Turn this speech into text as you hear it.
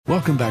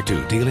Welcome back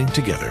to Dealing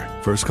Together.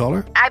 First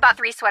caller? I bought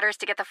 3 sweaters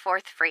to get the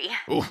 4th free.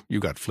 Oh, you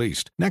got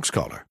fleeced. Next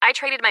caller? I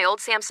traded my old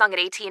Samsung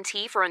at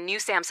AT&T for a new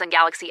Samsung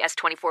Galaxy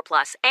S24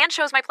 Plus and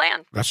chose my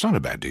plan. That's not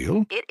a bad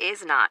deal. It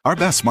is not. Our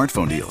best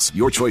smartphone deals.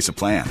 Your choice of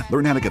plan.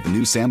 Learn how to get the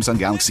new Samsung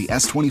Galaxy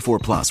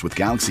S24 Plus with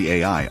Galaxy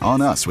AI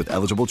on us with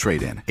eligible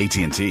trade-in.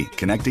 AT&T.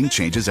 Connecting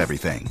changes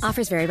everything.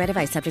 Offers vary by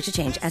device. Subject to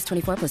change.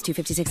 S24 plus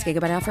 256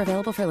 gigabyte offer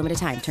available for a limited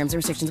time. Terms and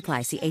restrictions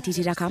apply. See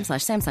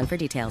att.com/Samsung for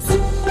details.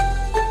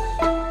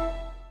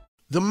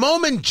 The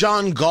moment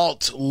John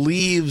Galt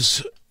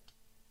leaves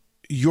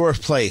your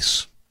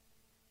place,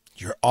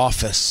 your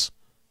office,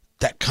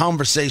 that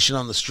conversation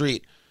on the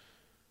street,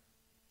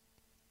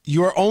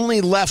 you are only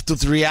left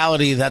with the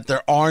reality that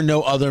there are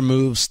no other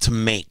moves to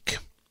make.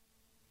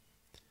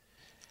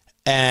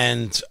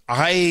 And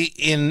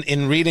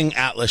in reading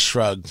Atlas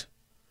Shrugged,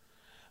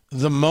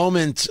 the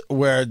moment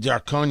where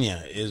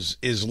D'Arconia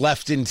is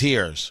left in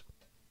tears,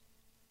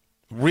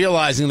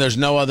 realizing there's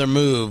no other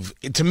move,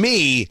 to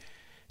me,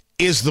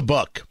 is the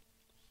book.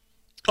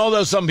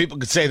 Although some people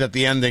could say that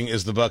the ending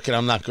is the book, and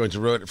I'm not going to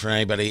ruin it for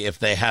anybody if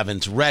they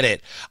haven't read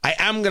it. I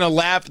am going to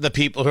laugh at the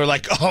people who are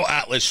like, oh,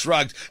 Atlas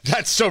Shrugged,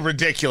 that's so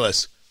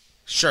ridiculous.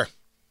 Sure.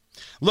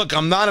 Look,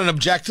 I'm not an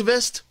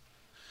objectivist,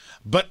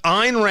 but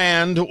Ayn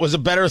Rand was a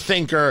better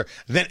thinker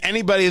than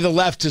anybody the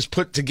left has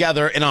put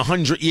together in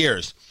 100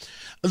 years.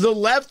 The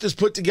left has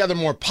put together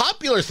more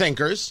popular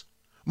thinkers,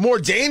 more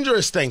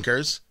dangerous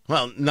thinkers,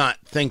 well, not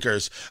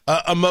thinkers,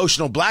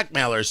 emotional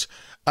blackmailers,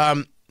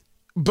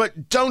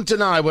 but don't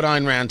deny what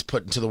Ayn Rand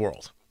put into the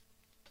world.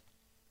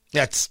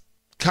 That's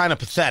kind of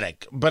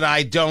pathetic, but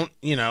I don't,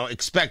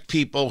 expect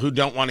people who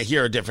don't want to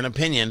hear a different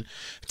opinion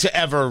to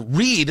ever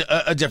read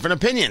a different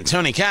opinion.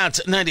 Tony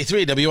Katz,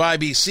 93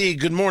 WIBC.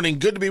 Good morning.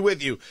 Good to be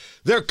with you.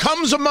 There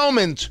comes a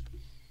moment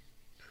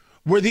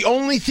where the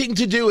only thing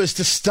to do is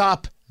to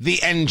stop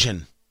the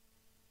engine.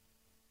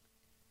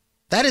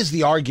 That is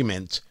the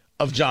argument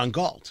of John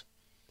Galt.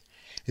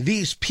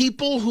 These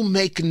people who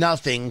make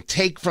nothing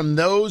take from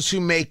those who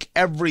make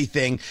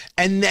everything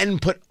and then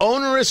put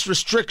onerous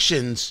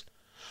restrictions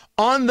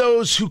on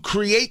those who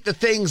create the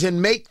things and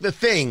make the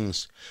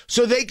things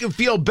so they can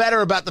feel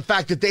better about the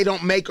fact that they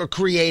don't make or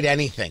create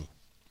anything.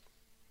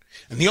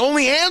 And the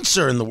only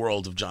answer in the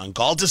world of John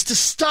Galt is to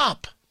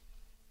stop.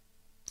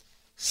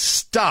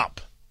 Stop.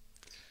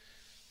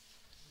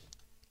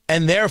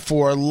 And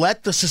therefore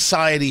let the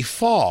society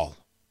fall.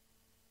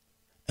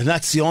 And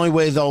that's the only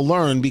way they'll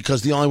learn,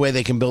 because the only way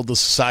they can build the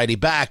society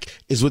back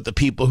is with the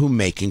people who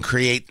make and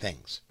create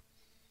things.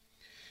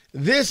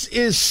 This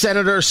is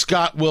Senator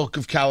Scott Wilk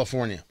of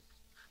California,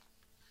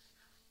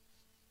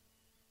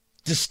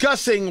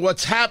 discussing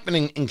what's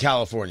happening in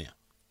California,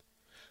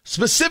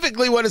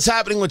 specifically what is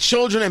happening with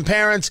children and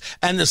parents,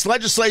 and this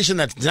legislation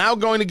that's now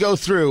going to go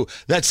through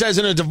that says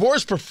in a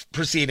divorce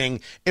proceeding,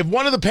 if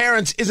one of the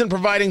parents isn't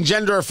providing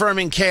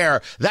gender-affirming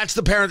care, that's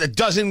the parent that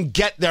doesn't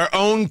get their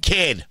own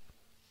kid.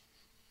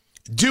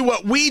 Do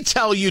what we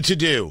tell you to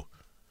do.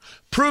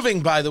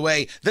 Proving, by the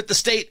way, that the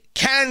state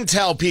can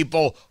tell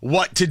people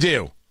what to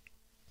do.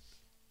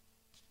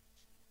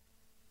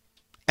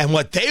 And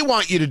what they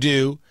want you to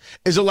do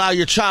is allow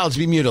your child to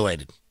be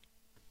mutilated.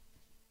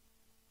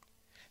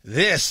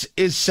 This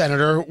is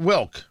Senator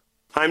Wilk.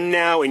 I'm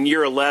now in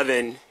year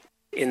 11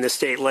 in the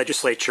state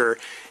legislature,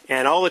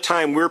 and all the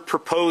time we're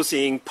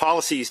proposing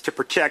policies to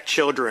protect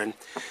children.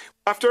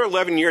 After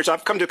 11 years,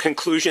 I've come to a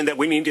conclusion that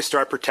we need to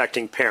start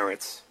protecting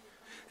parents.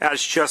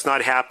 That's just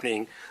not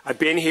happening. I've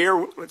been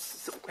here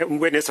and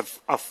witnessed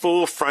a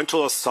full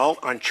frontal assault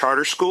on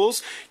charter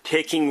schools,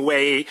 taking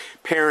away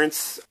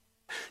parents'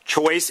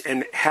 choice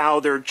and how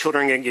their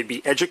children are going to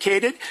be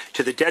educated,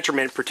 to the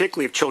detriment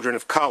particularly of children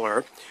of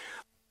color.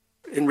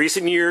 In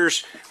recent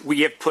years,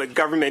 we have put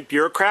government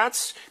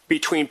bureaucrats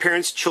between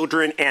parents,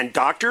 children, and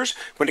doctors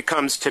when it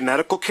comes to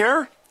medical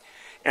care.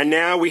 And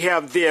now we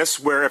have this,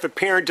 where if a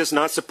parent does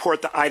not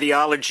support the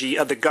ideology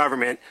of the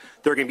government,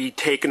 they're going to be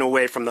taken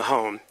away from the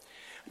home.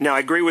 Now, I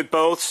agree with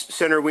both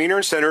Senator Wiener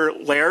and Senator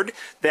Laird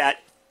that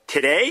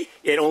today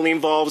it only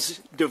involves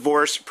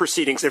divorce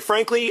proceedings. And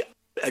frankly,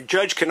 a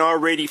judge can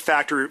already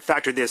factor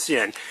this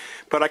in.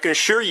 But I can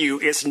assure you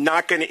it's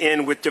not going to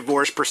end with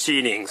divorce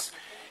proceedings.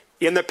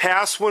 In the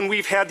past, when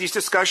we've had these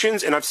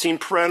discussions and I've seen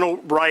parental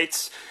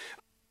rights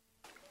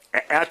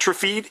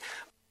atrophied,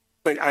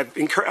 I've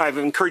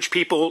encouraged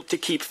people to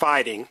keep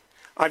fighting.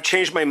 I've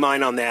changed my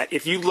mind on that.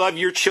 If you love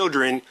your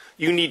children,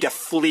 you need to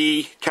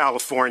flee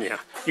California.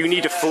 You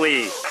need to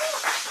flee.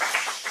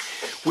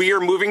 We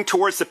are moving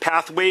towards the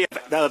pathway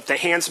of the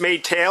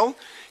Handmaid's Tale.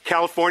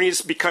 California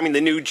is becoming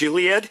the new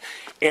Gilead,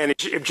 and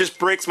it just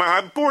breaks my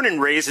heart. I'm born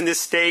and raised in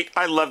this state.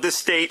 I love this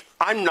state.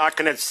 I'm not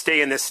going to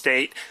stay in this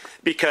state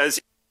because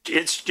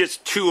it's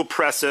just too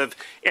oppressive,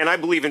 and I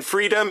believe in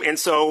freedom, and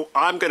so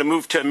I'm going to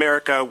move to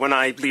America when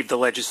I leave the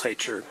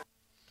legislature.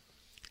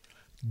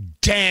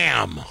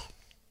 Damn.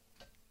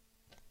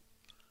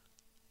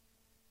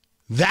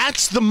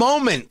 That's the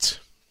moment.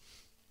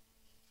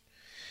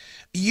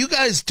 You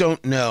guys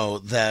don't know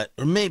that,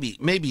 or maybe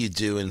you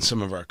do in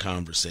some of our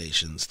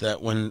conversations,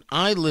 that when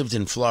I lived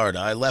in Florida,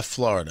 I left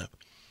Florida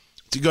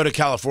to go to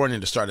California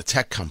to start a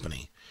tech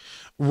company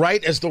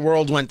right as the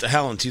world went to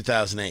hell in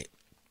 2008.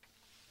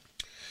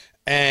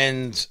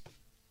 And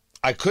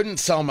I couldn't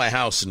sell my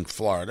house in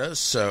Florida,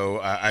 so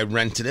I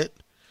rented it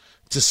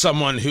to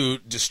someone who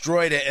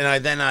destroyed it, and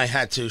I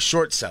had to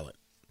short sell it.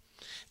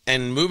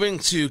 And moving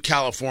to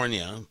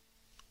California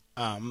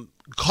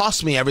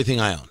cost me everything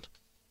I owned.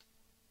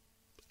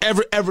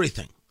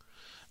 Everything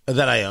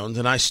that I owned,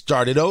 and I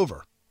started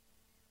over.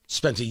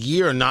 Spent a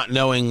year not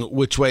knowing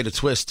which way to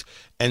twist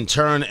and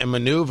turn and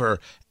maneuver,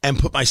 and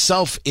put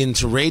myself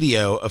into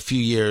radio a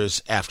few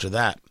years after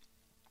that.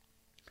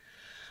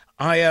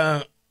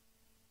 I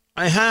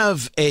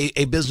have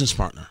a business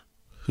partner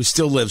who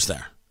still lives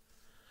there,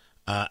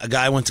 a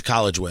guy I went to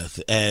college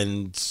with,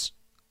 and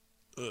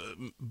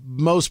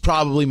most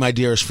probably my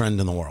dearest friend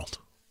in the world.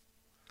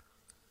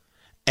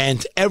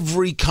 And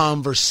every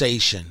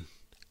conversation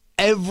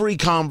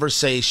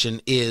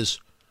is,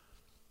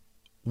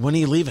 when are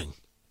you leaving?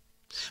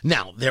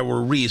 Now, there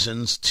were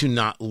reasons to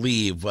not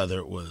leave, whether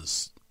it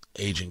was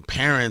aging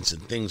parents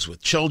and things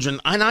with children,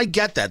 and I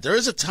get that. There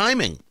is a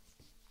timing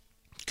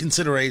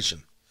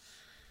consideration.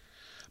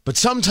 But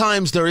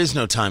sometimes there is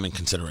no timing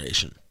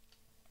consideration.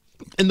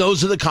 And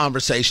those are the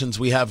conversations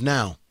we have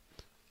now.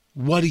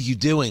 What are you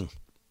doing?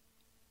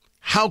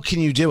 How can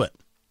you do it?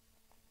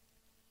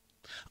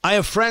 I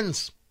have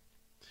friends,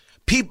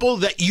 people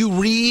that you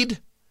read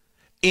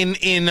in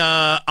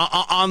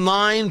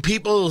online,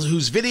 people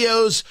whose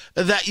videos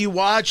that you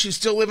watch who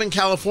still live in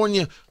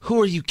California.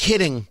 Who are you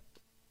kidding?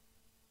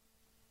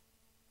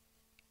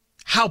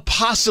 How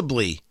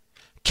possibly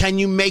can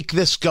you make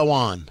this go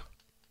on?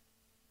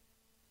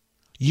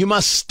 You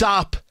must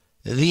stop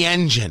the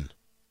engine.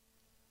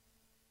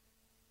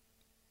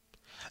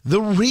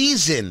 The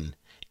reason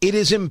it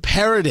is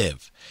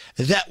imperative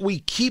that we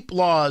keep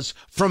laws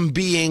from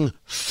being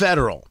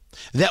federal,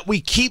 that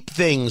we keep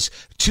things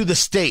to the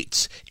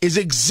states, is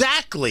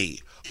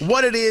exactly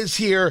what it is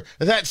here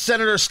that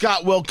Senator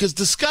Scott Wilk is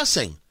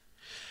discussing.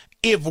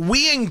 If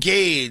we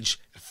engage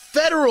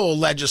federal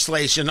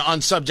legislation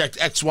on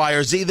subject X, Y,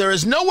 or Z, there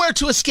is nowhere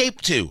to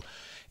escape to.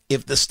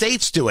 If the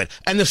states do it,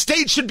 and the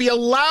states should be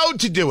allowed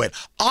to do it,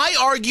 I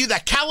argue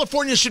that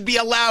California should be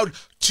allowed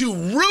to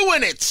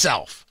ruin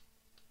itself.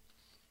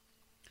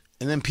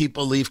 And then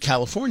people leave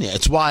California.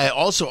 It's why I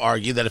also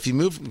argue that if you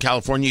move from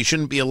California, you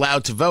shouldn't be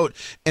allowed to vote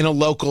in a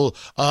local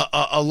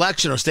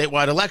election or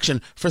statewide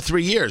election for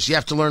 3 years. You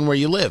have to learn where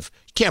you live.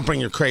 You can't bring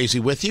your crazy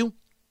with you.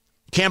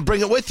 Can't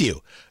bring it with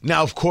you.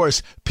 Now, of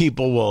course,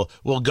 people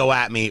will go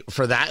at me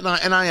for that,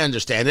 and I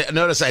understand it.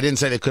 Notice I didn't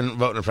say they couldn't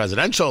vote in a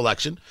presidential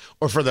election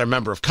or for their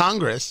member of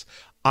Congress.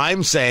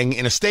 I'm saying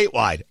in a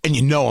statewide, and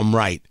you know I'm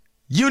right.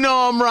 You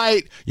know I'm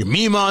right. Your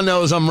Mima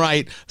knows I'm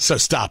right, so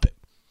stop it.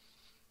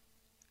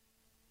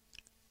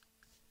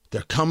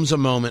 There comes a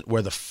moment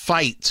where the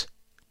fight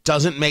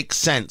doesn't make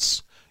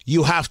sense.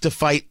 You have to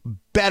fight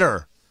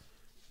better.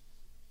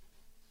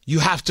 You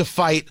have to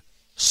fight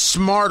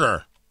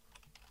smarter.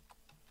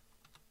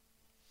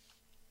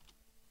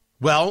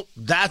 Well,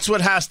 that's what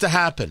has to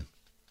happen.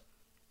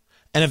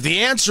 And if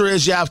the answer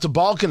is you have to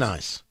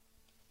balkanize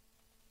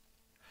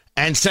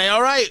and say,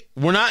 all right,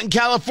 we're not in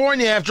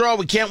California after all,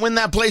 we can't win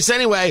that place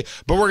anyway,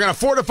 but we're going to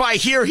fortify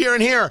here, here,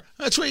 and here.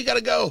 That's where you got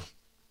to go.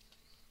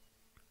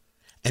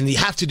 And you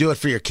have to do it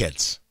for your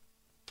kids.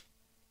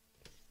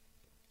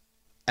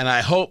 And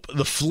I hope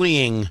the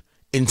fleeing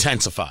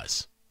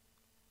intensifies.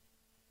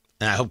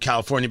 And I hope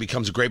California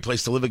becomes a great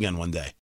place to live again one day.